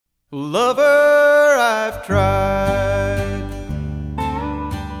Lover, I've tried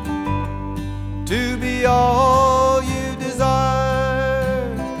to be all you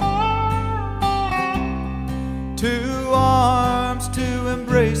desire, 2 arms to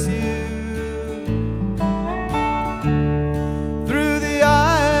embrace you through the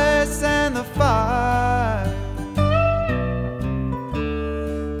ice and the fire.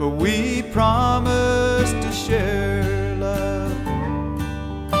 But we promised to share love,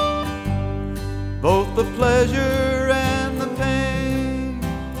 both the pleasure and the pain,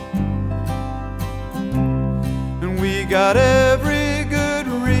 and we got every good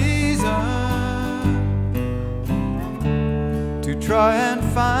reason to try and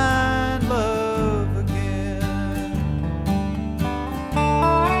find love again.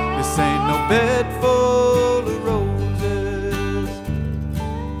 This ain't no bed full of roses,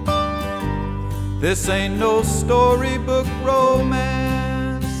 this ain't no storybook romance.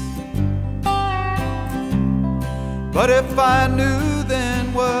 But if I knew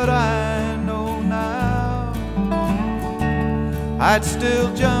then what I know now, I'd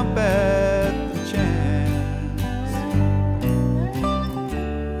still jump at the chance.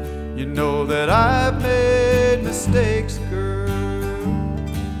 You know that I've made mistakes, girl,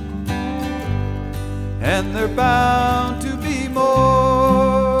 and they're bound to be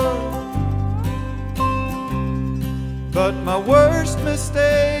more. But my worst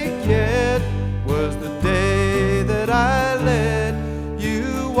mistake yet was the day that I let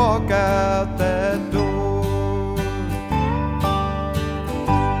you walk out that door.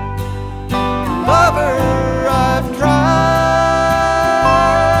 Lover, I've tried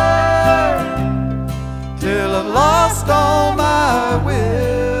till I've lost all my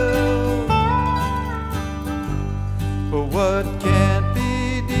will, but what can't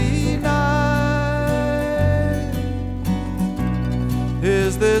be denied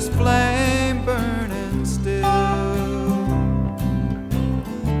is this flame burning still.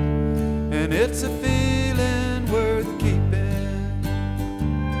 And it's a feeling worth keeping,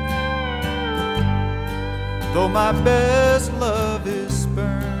 though my best love is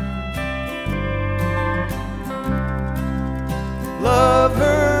spurned. Love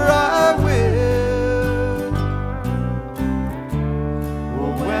her I will,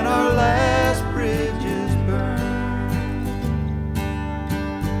 when our last bridge is burned.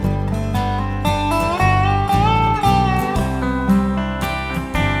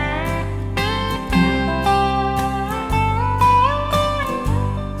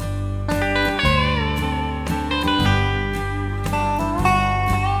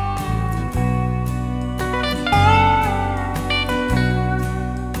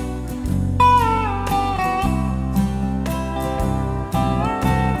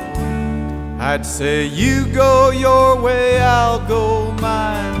 I'd say you go your way, I'll go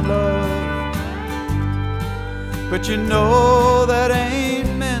mine, love, but you know that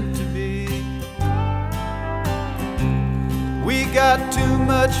ain't meant to be. We got too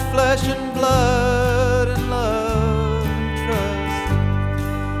much flesh and blood and love and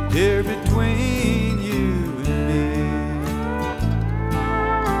trust here between you and me.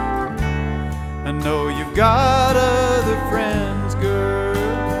 I know you've got other friends, girl,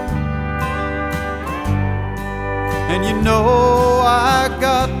 and you know I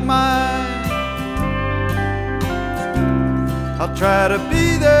got mine. I'll try to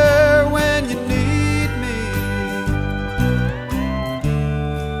be there when you need me,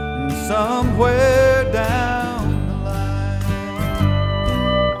 and somewhere down the line,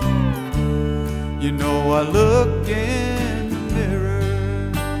 you know I look in the mirror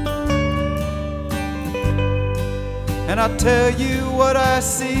and I tell you what I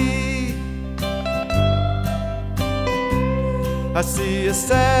see. I see a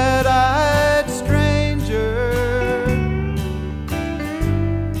sad-eyed stranger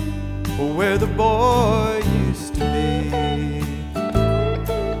where the boy used to be.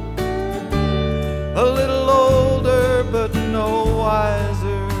 A little older but no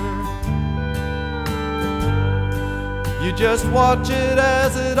wiser. You just watch it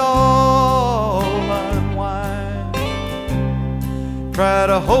as it all unwinds. Try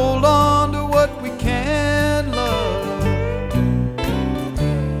to hold on to what we can love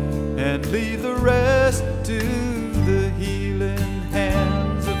and leave the rest to the healing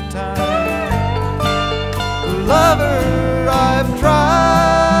hands of time. Lover, I've tried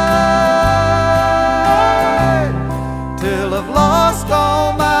till I've lost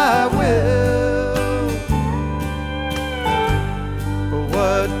all my will, but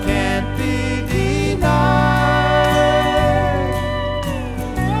what can't be denied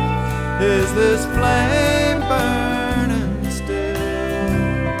is this flame burning still.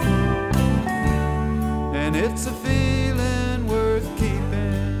 and it's a feeling worth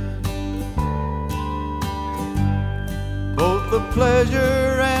keeping. Both the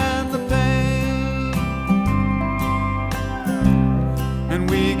pleasure and the pain, and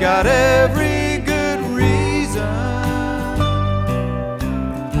we got every